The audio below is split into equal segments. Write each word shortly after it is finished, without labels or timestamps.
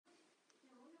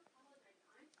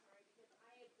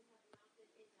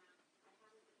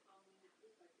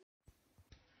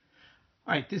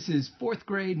All right, this is 4th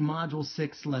grade, Module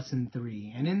 6, Lesson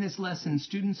 3. And in this lesson,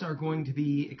 students are going to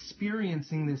be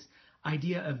experiencing this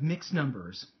idea of mixed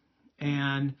numbers.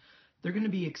 And they're going to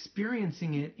be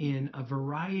experiencing it in a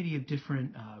variety of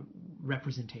different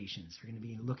representations. They're going to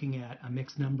be looking at a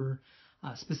mixed number,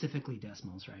 specifically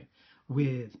decimals, right?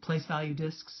 With place value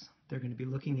discs, they're going to be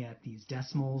looking at these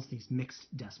decimals, these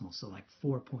mixed decimals, so like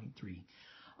 4.3.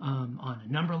 On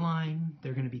a number line,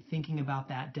 they're going to be thinking about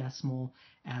that decimal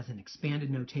as an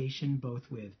expanded notation, both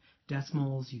with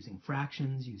decimals, using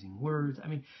fractions, using words. I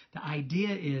mean, the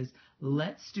idea is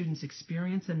let students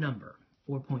experience a number,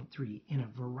 4.3, in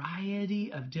a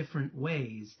variety of different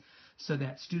ways so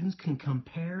that students can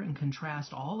compare and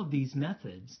contrast all of these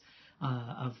methods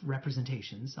of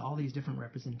representations, all these different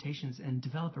representations, and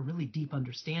develop a really deep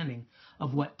understanding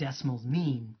of what decimals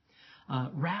mean.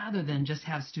 Rather than just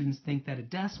have students think that a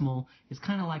decimal is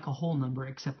kind of like a whole number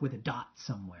except with a dot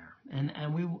somewhere.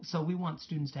 So we want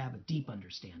students to have a deep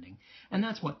understanding. And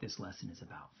that's what this lesson is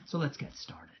about. So let's get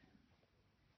started.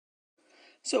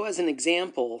 So as an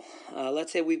example,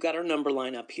 let's say we've got our number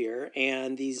line up here,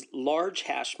 and these large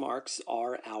hash marks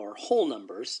are our whole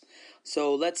numbers.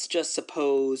 So let's just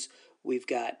suppose we've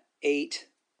got 8,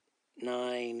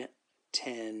 9,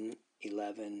 10,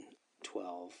 11,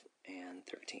 12, and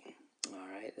 13. All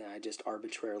right, and I just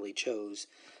arbitrarily chose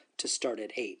to start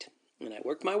at 8. And I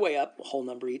worked my way up, a whole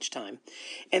number each time.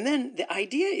 And then the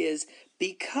idea is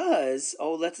because,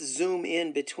 let's zoom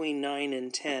in between 9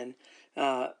 and 10.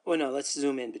 Let's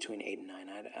zoom in between 8 and 9.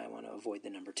 I want to avoid the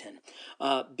number 10.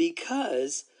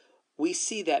 Because we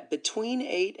see that between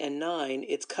 8 and 9,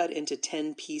 it's cut into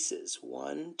 10 pieces.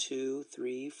 1, 2,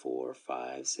 3, 4,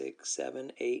 5, 6,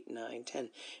 7, 8, 9, 10.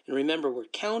 And remember, we're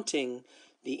counting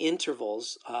the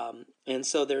intervals, and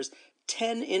so there's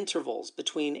 10 intervals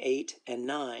between 8 and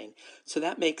 9, so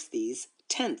that makes these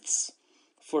tenths.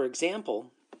 For example,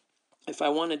 if I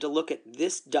wanted to look at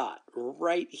this dot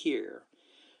right here,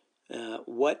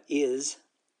 what is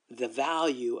the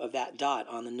value of that dot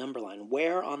on the number line?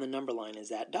 Where on the number line is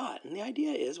that dot? And the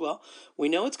idea is, well, we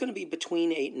know it's going to be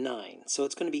between 8 and 9, so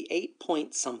it's going to be 8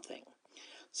 point something.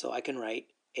 So I can write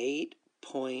 8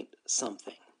 point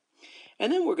something.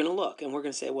 And then we're going to look, and we're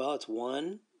going to say, well, it's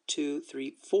 1, 2,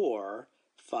 3, 4,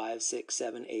 5, 6,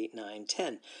 7, 8, 9,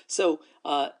 10. So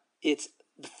it's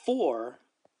 4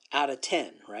 out of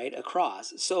 10, right,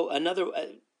 across. So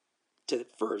to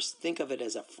first think of it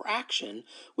as a fraction,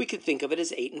 we could think of it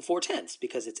as 8 4/10,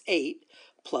 because it's 8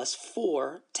 plus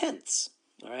 4/10,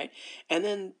 all right? And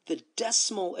then the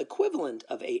decimal equivalent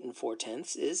of 8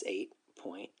 4/10 is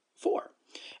 8.4.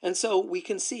 And so we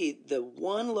can see the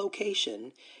one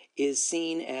location is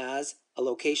seen as a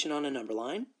location on a number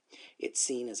line. It's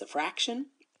seen as a fraction.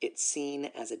 It's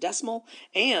seen as a decimal.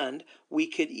 And we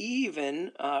could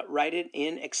even write it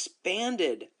in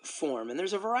expanded form. And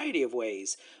there's a variety of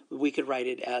ways we could write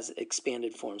it as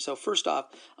expanded form. So first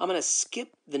off, I'm going to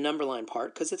skip the number line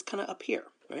part because it's kind of up here,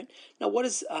 right? Now,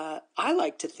 I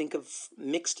like to think of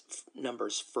mixed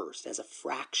numbers first as a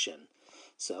fraction.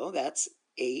 So that's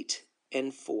 8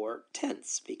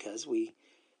 4/10 because we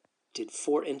did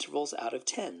 4 intervals out of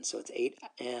 10, so it's 8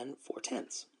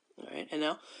 4/10. All right, and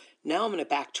now I'm going to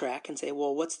backtrack and say,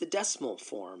 well, what's the decimal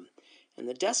form? And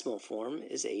the decimal form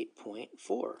is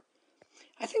 8.4.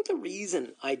 I think the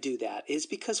reason I do that is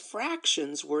because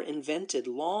fractions were invented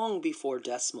long before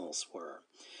decimals were.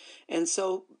 And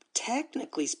so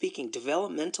technically speaking,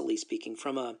 developmentally speaking,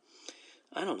 from an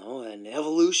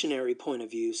evolutionary point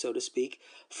of view, so to speak,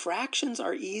 fractions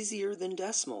are easier than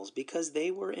decimals because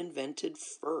they were invented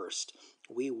first.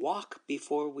 We walk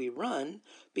before we run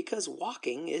because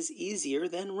walking is easier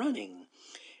than running.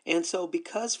 And so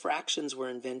because fractions were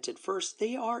invented first,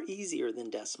 they are easier than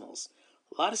decimals.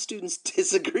 A lot of students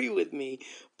disagree with me,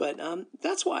 but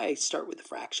that's why I start with a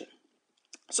fraction.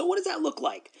 So what does that look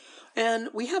like? And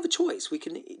we have a choice. We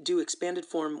can do expanded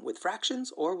form with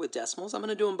fractions or with decimals. I'm going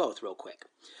to do them both real quick.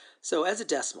 So as a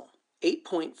decimal,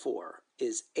 8.4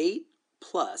 is 8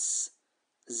 plus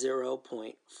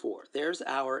 0.4. There's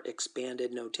our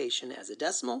expanded notation as a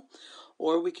decimal.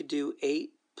 Or we could do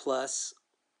 8 plus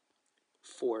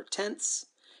 4/10.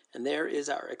 And there is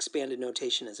our expanded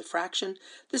notation as a fraction.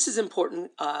 This is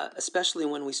important, especially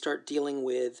when we start dealing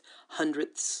with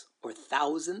hundredths or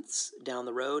thousandths down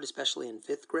the road, especially in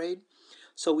 5th grade.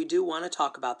 So we do want to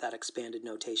talk about that expanded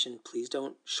notation. Please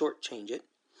don't shortchange it.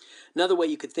 Another way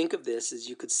you could think of this is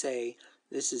you could say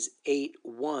this is 8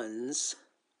 ones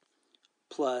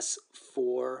plus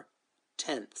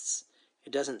 4/10.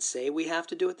 It doesn't say we have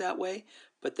to do it that way,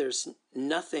 but there's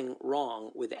nothing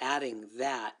wrong with adding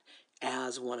that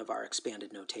as one of our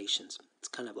expanded notations. It's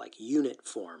kind of like unit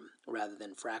form rather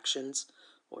than fractions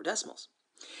or decimals.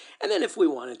 And then if we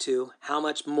wanted to, how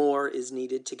much more is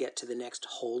needed to get to the next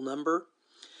whole number?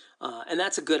 And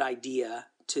that's a good idea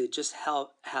to just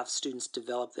have students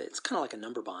develop that. It's kind of like a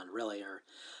number bond, really. Or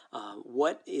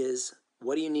what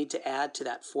do you need to add to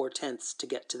that 4/10 to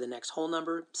get to the next whole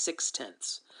number?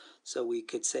 6/10. So we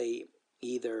could say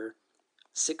either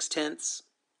 6/10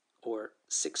 or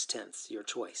 6/10, your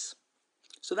choice.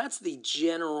 So that's the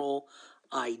general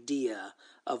idea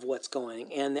of what's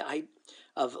going, and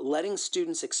of letting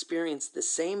students experience the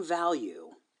same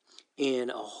value in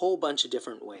a whole bunch of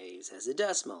different ways, as a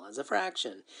decimal, as a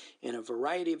fraction, in a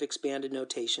variety of expanded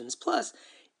notations, plus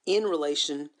in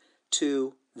relation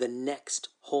to the next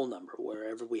whole number,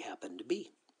 wherever we happen to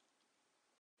be.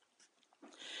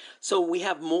 So we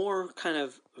have more kind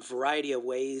of variety of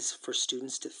ways for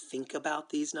students to think about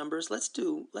these numbers. Let's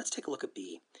take a look at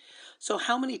B. So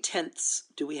how many tenths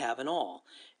do we have in all?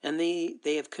 And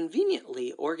they have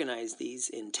conveniently organized these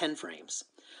in 10 frames.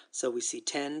 So we see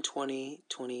 10, 20,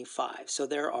 25. So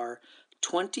there are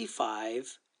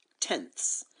 25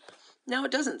 tenths. Now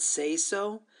it doesn't say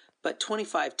so, but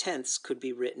 25 tenths could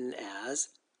be written as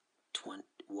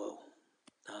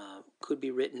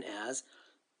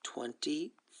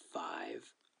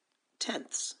 25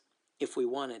 tenths if we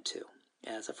wanted to,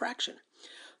 as a fraction.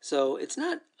 So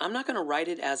I'm not going to write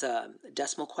it as a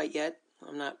decimal quite yet.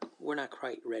 We're not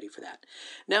quite ready for that.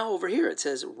 Now over here it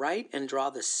says write and draw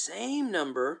the same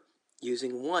number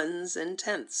using ones and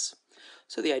tenths.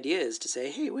 So the idea is to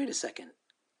say, hey, wait a second,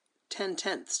 10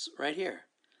 tenths right here.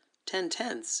 10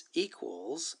 tenths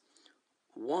equals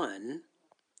 1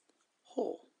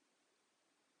 whole.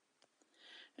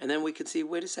 And then we could see,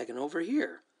 wait a second, over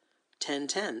here, 10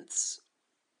 tenths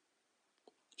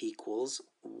equals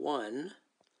 1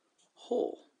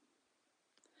 whole.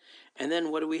 And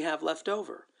then what do we have left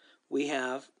over? We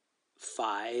have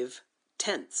 5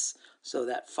 tenths. So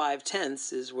that 5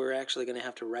 tenths is, we're actually going to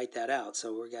have to write that out.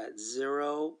 So we've got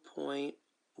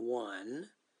 0.1.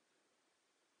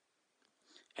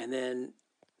 And then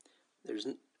there's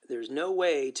no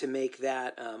way to make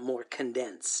that more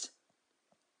condensed.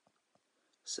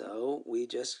 So we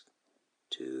just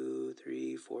 2,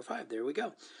 3, 4, 5. There we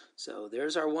go. So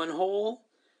there's our 1 whole,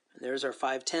 and there's our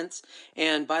 5 tenths.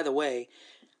 And by the way,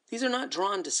 these are not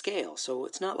drawn to scale, so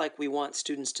it's not like we want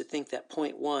students to think that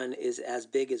 0.1 is as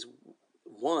big as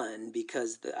 1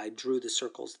 because I drew the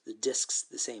circles, the discs,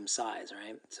 the same size,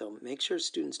 right? So make sure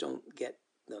students don't get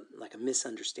like a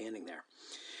misunderstanding there.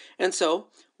 And so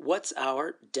what's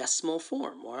our decimal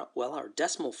form? Well, our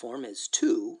decimal form is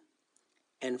 2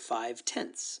 and 5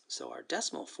 tenths. So our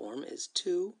decimal form is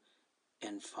 2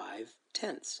 and 5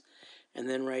 tenths. And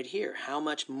then right here, how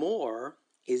much more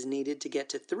is needed to get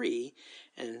to 3?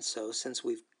 And so since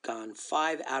we've gone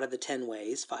 5 out of the 10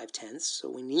 ways, 5 tenths, so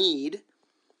we need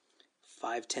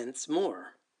 5 tenths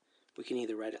more. We can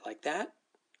either write it like that,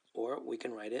 or we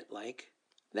can write it like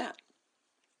that.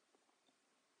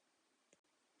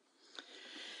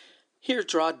 Here,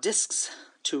 draw discs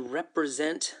to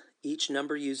represent each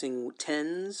number using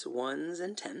tens, ones,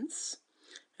 and tenths,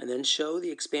 and then show the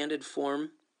expanded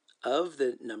form of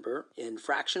the number in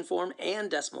fraction form and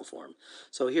decimal form.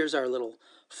 So here's our little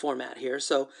format here.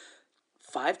 So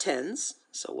 5 tens.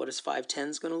 So what is 5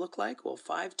 tens going to look like? Well,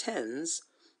 5 tens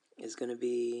is going to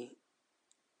be,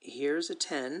 here's a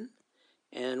 10,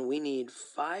 and we need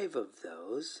 5 of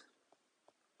those.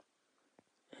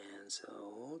 And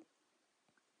so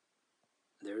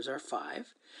there's our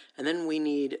 5. And then we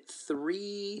need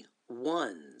 3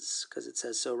 ones, because it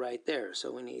says so right there.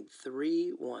 So we need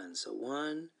 3 ones. So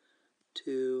 1,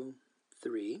 2,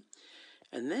 3.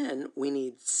 And then we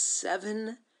need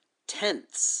 7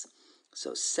 tenths.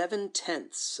 So 7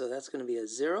 tenths. So that's going to be a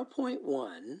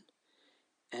 0.1.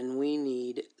 And we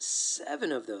need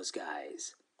 7 of those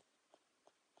guys.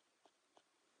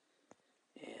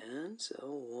 And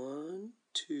so 1,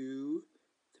 2,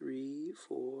 3,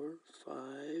 4, 5,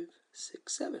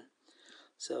 6, 7.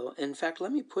 So in fact,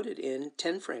 let me put it in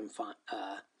 10 frame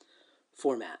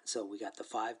format. So we got the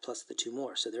 5 plus the 2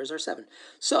 more. So there's our 7.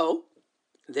 So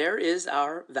there is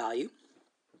our value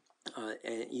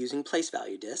using place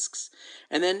value discs.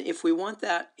 And then if we want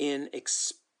that in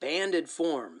expanded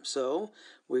form, so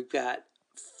we've got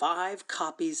 5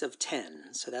 copies of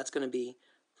 10. So that's going to be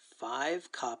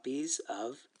 5 copies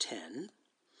of 10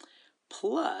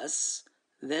 plus,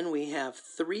 then we have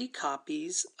 3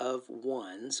 copies of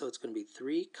 1. So it's going to be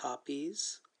 3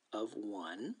 copies of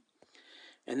 1.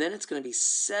 And then it's going to be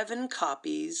 7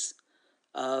 copies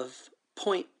of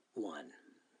 0.1.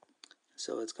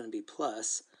 So it's going to be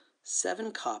plus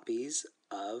 7 copies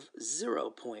of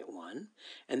 0.1.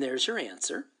 And there's your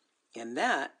answer. And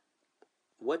that,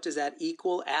 what does that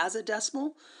equal as a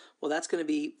decimal? Well, that's going to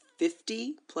be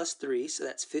 50 plus 3, so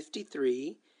that's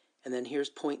 53. And then here's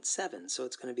 0.7, so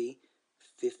it's going to be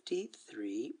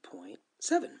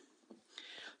 53.7.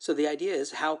 So the idea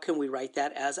is, how can we write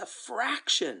that as a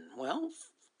fraction? Well,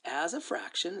 as a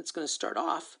fraction, it's going to start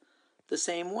off the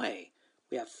same way.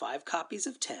 We have 5 copies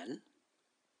of 10.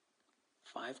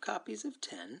 5 copies of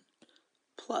 10,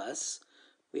 plus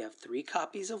we have 3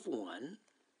 copies of 1.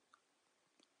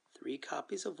 3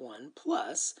 copies of 1,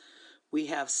 plus we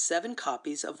have 7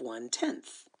 copies of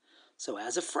 1/10. So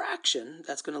as a fraction,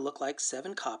 that's going to look like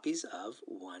 7 copies of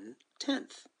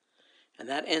 1/10. And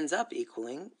that ends up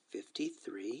equaling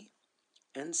 53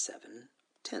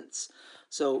 7/10.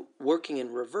 So working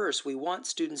in reverse, we want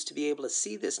students to be able to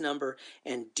see this number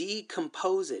and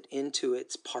decompose it into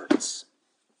its parts.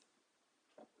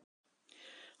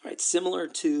 All right, similar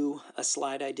to a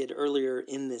slide I did earlier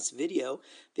in this video,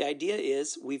 the idea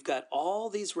is we've got all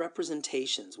these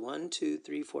representations, 1, 2,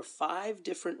 3, 4, 5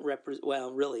 different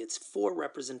well, really it's 4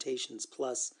 representations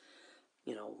plus,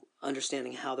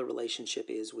 understanding how the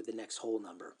relationship is with the next whole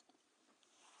number.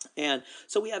 And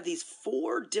so we have these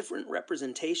 4 different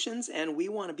representations, and we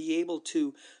want to be able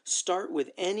to start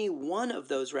with any one of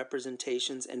those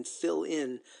representations and fill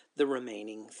in the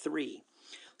remaining 3.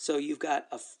 So you've got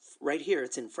right here,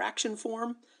 it's in fraction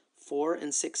form, 4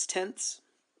 6/10.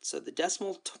 So the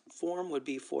decimal form would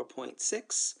be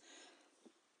 4.6.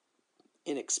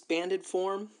 In expanded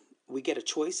form, we get a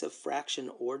choice of fraction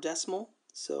or decimal.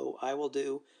 So I will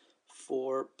do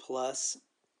 4 plus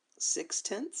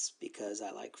 6/10 because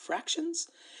I like fractions.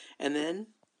 And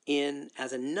then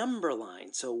as a number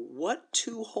line, so what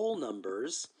 2 whole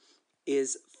numbers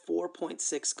is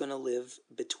 4.6 going to live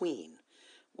between?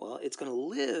 Well, it's going to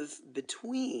live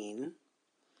between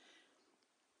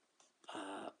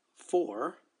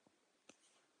 4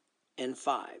 and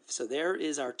 5. So there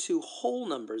is our 2 whole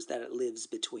numbers that it lives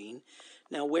between.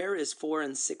 Now, where is 4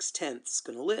 6/10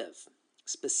 going to live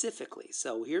specifically?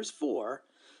 So here's 4.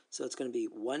 So it's going to be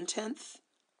 1/10,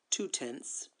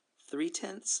 2/10,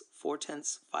 3/10,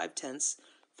 4/10, 5/10.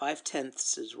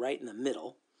 5/10 is right in the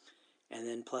middle. And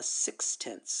then plus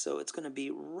 6/10. So it's going to be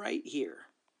right here.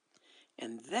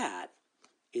 And that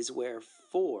is where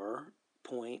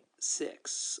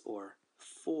 4.6 or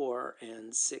 4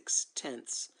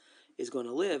 6/10 is going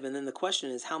to live. And then the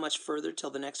question is, how much further till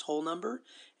the next whole number?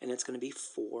 And it's going to be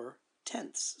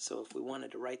 4/10. So if we wanted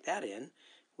to write that in,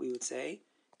 we would say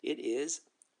it is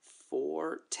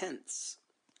 4/10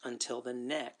 until the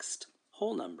next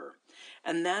whole number.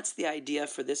 And that's the idea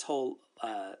for this whole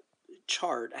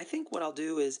chart. I think what I'll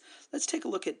do is, let's take a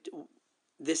look at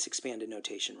this expanded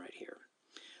notation right here.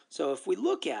 So if we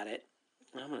look at it,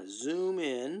 I'm going to zoom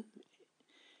in.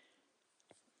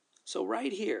 So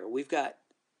right here, we've got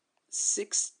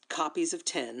 6 copies of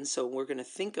 10, so we're going to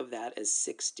think of that as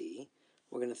 60.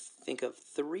 We're going to think of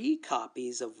 3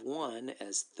 copies of 1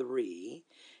 as 3,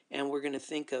 and we're going to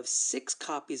think of 6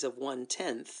 copies of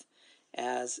 1/10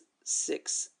 as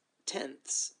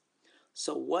 6/10.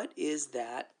 So what is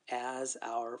that as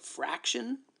our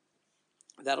fraction?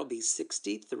 That'll be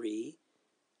 63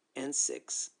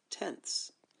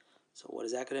 6/10. So what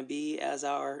is that going to be as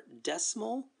our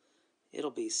decimal? It'll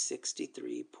be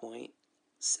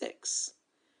 63.6.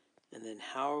 And then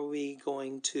how are we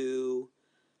going to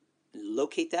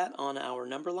locate that on our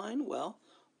number line? Well,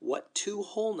 what 2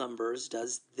 whole numbers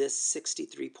does this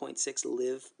 63.6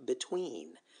 live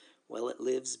between? Well, it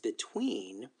lives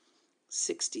between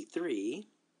 63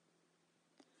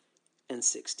 and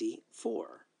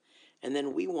 64. And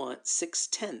then we want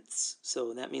 6/10.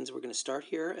 So that means we're going to start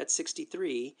here at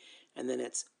 63, and then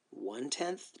it's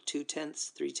 1/10,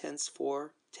 2/10, 3/10,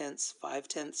 4/10,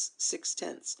 5/10,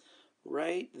 6/10.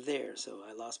 Right there. So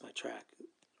I lost my track.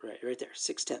 Right there,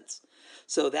 6/10.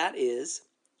 So that is,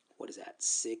 what is that?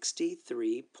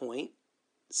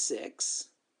 63.6.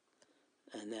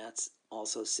 And that's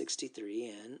also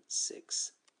 63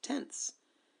 6/10.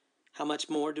 How much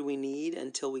more do we need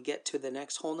until we get to the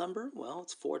next whole number? Well,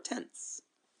 it's 4/10.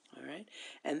 All right.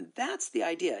 And that's the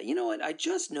idea. You know what? I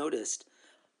just noticed.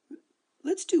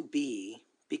 Let's do B,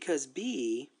 because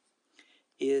B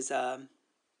is a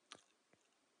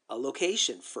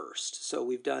location first. So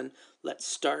we've done,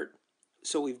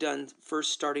 we've done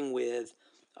first starting with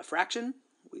a fraction.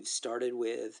 We've started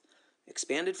with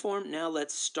expanded form. Now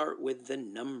let's start with the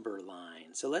number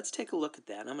line. So let's take a look at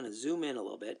that. I'm going to zoom in a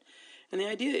little bit. And the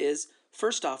idea is,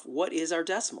 first off, what is our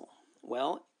decimal?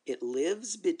 Well, it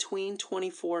lives between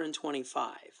 24 and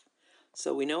 25.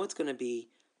 So we know it's going to be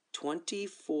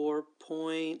 24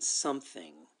 point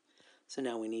something. So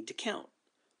now we need to count.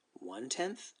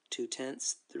 1/10,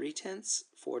 2/10, 3/10,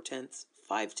 4/10,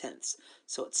 5/10.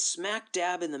 So it's smack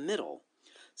dab in the middle.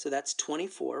 So that's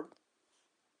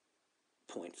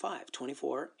 24.5,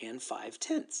 24 and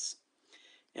 5/10.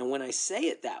 And when I say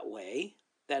it that way,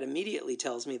 that immediately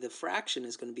tells me the fraction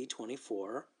is going to be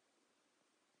 24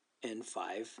 and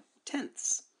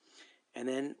 5/10. And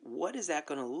then what is that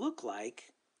going to look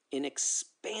like in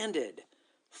expanded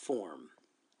form?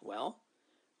 Well,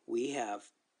 we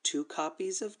have 2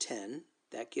 copies of 10.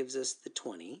 That gives us the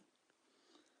 20.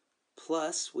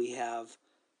 Plus we have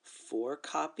 4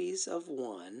 copies of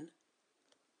 1.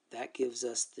 That gives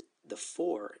us the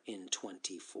 4 in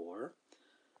 24.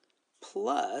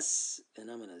 Plus,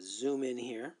 and I'm going to zoom in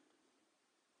here,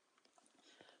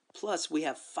 plus we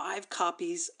have 5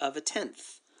 copies of a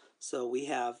 10th. So we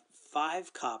have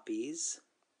 5 copies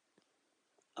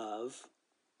of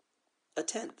a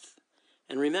 10th.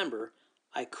 And remember,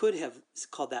 I could have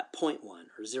called that 0.1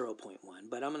 or 0.1,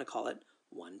 but I'm going to call it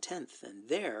 1/10. And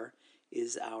there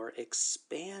is our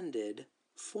expanded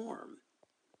form.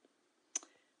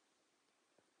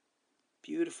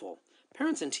 Beautiful.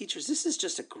 Parents and teachers, this is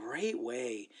just a great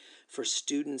way for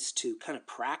students to kind of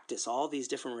practice all these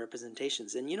different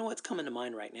representations. And you know what's coming to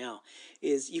mind right now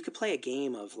is you could play a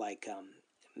game of like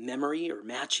memory or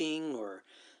matching, or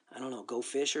I don't know, Go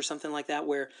Fish or something like that,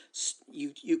 where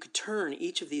you could turn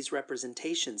each of these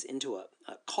representations into a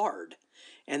card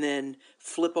and then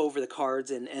flip over the cards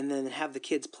and then have the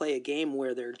kids play a game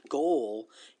where their goal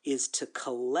is to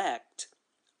collect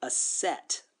a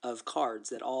set of cards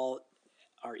that all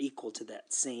are equal to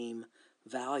that same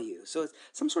value. So it's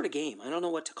some sort of game. I don't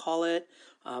know what to call it,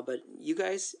 but you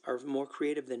guys are more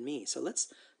creative than me. So let's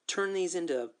turn these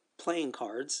into playing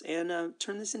cards and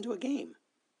turn this into a game.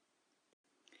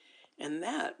 And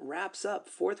that wraps up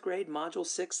 4th grade Module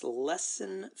 6,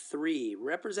 Lesson 3,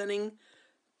 representing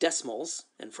decimals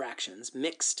and fractions,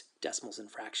 mixed decimals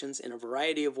and fractions in a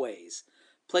variety of ways.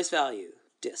 Place value,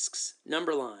 discs,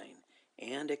 number line,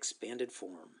 and expanded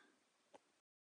form.